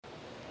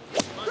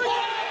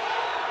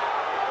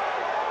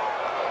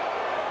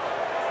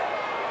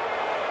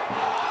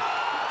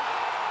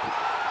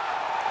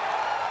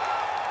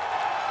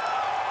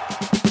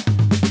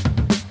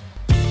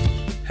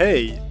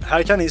Hej,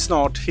 här kan ni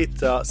snart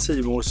hitta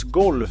C-Mores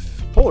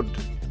golfpodd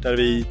där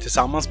vi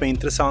tillsammans med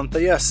intressanta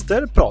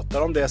gäster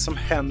pratar om det som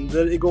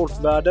händer i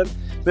golfvärlden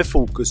med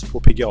fokus på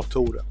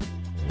PGA-touren.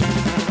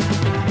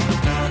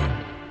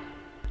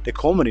 Det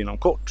kommer inom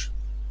kort.